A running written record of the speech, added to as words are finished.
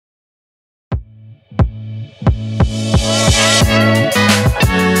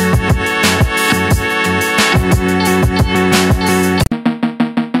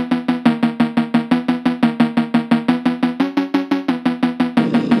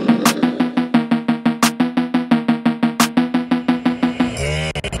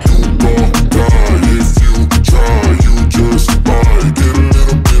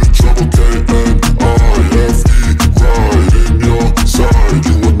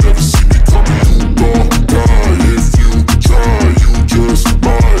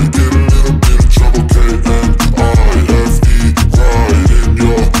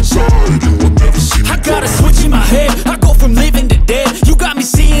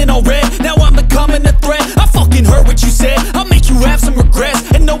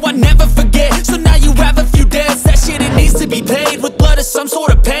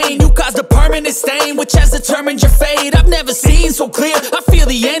determined your fate I've never seen so clear. I feel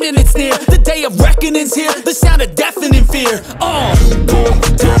the end and it's near. The day of reckoning's here. The sound of deafening fear. You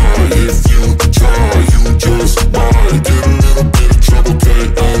won't die if you try. You just might get a little bit of trouble.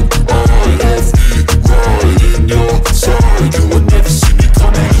 K-N-I-F-E, right in your side. You will never see me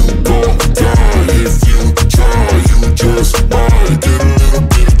coming. You won't die if you try. You just might get a little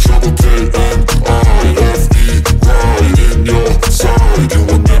bit of trouble. K-N-I-F-E, right in your side. You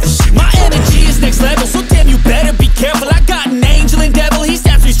will never see me My energy is next level, so damn you better be careful. I got an angel and devil, he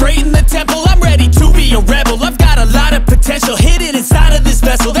stabs me straight in the temple. I'm ready to be a rebel, I've got a lot of potential hidden inside of this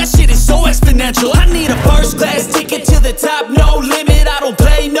vessel. That shit is so exponential. I need a first class ticket to the top, no limit. I don't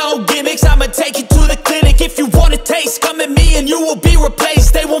play no gimmicks, I'ma take you to the clinic. If you want a taste, come at me and you will be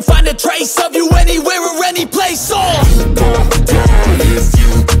replaced. They won't find a trace of you anywhere or any place. You won't die if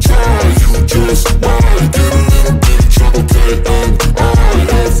you try. You just might get a little bit of trouble. K-N-I-F-E,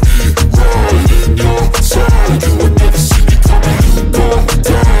 right in your side. You will never see me coming. You won't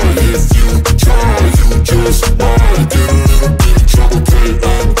die if you try. You just might get a little bit of trouble.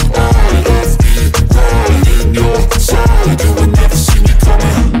 K-N-I-F-E, right in your side. You will never see me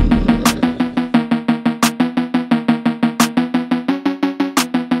coming.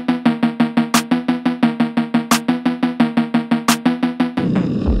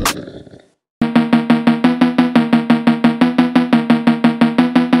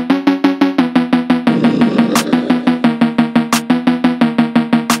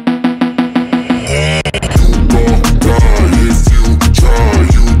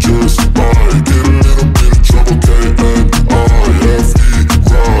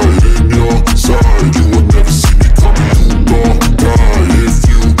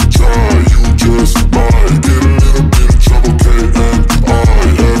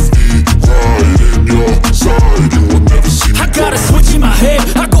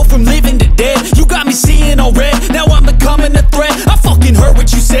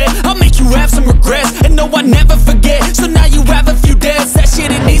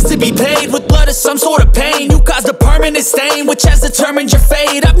 Some sort of pain, you caused a permanent stain, which has determined your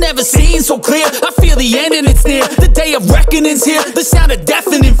fate. I've never seen so clear. I feel the end and it's near. The day of reckoning's here. The sound of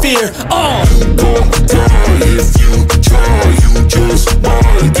deafening fear. You won't die if you try. You just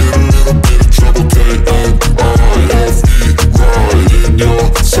might get a little bit of trouble. K-N-I-F-E, right in your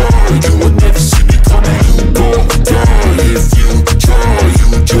side. You will never see me coming. You won't die if you try.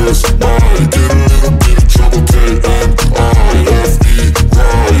 You just might get a little bit of trouble. K-N-I-F-E,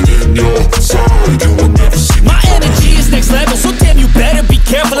 right in your side. You will never see me. My energy is next level, so damn you better be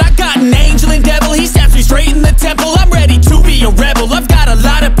careful. I got an angel and devil, he stabs me straight in the temple. I'm ready to be a rebel, I've got a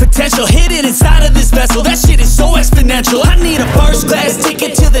lot of potential hidden inside of this vessel. That shit is so exponential. I need a first class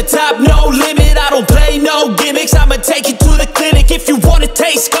ticket to the top, no limit. I don't play no gimmicks, I'ma take you to the clinic. If you want a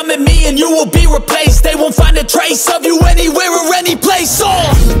taste, come at me and you will be replaced. They won't find a trace of you anywhere or any place. You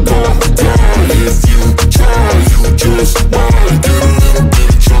won't die if you try. You just might get a little bit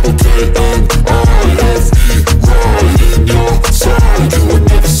of trouble. K-N-I-F-E, right in your side. You will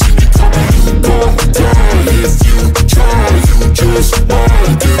never see me coming. You won't die if you try. You just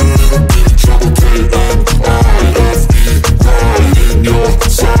might get a little bit of trouble. K-N-I-F-E, right in your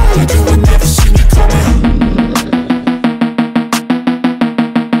side. You will never see me coming.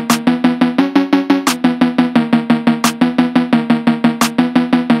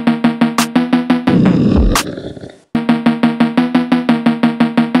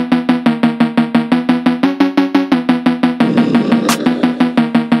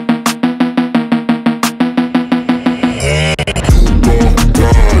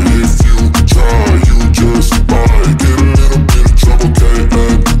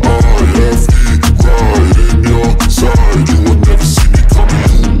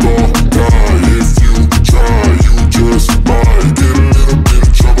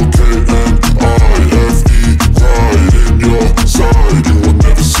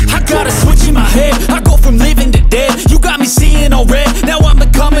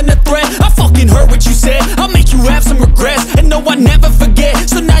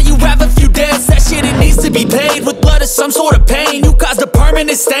 Some sort of pain, you caused a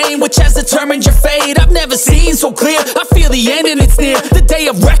permanent stain, which has determined your fate. I've never seen so clear. I feel the end and it's near. The day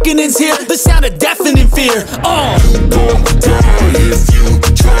of reckoning's here. The sound of deafening fear. You won't die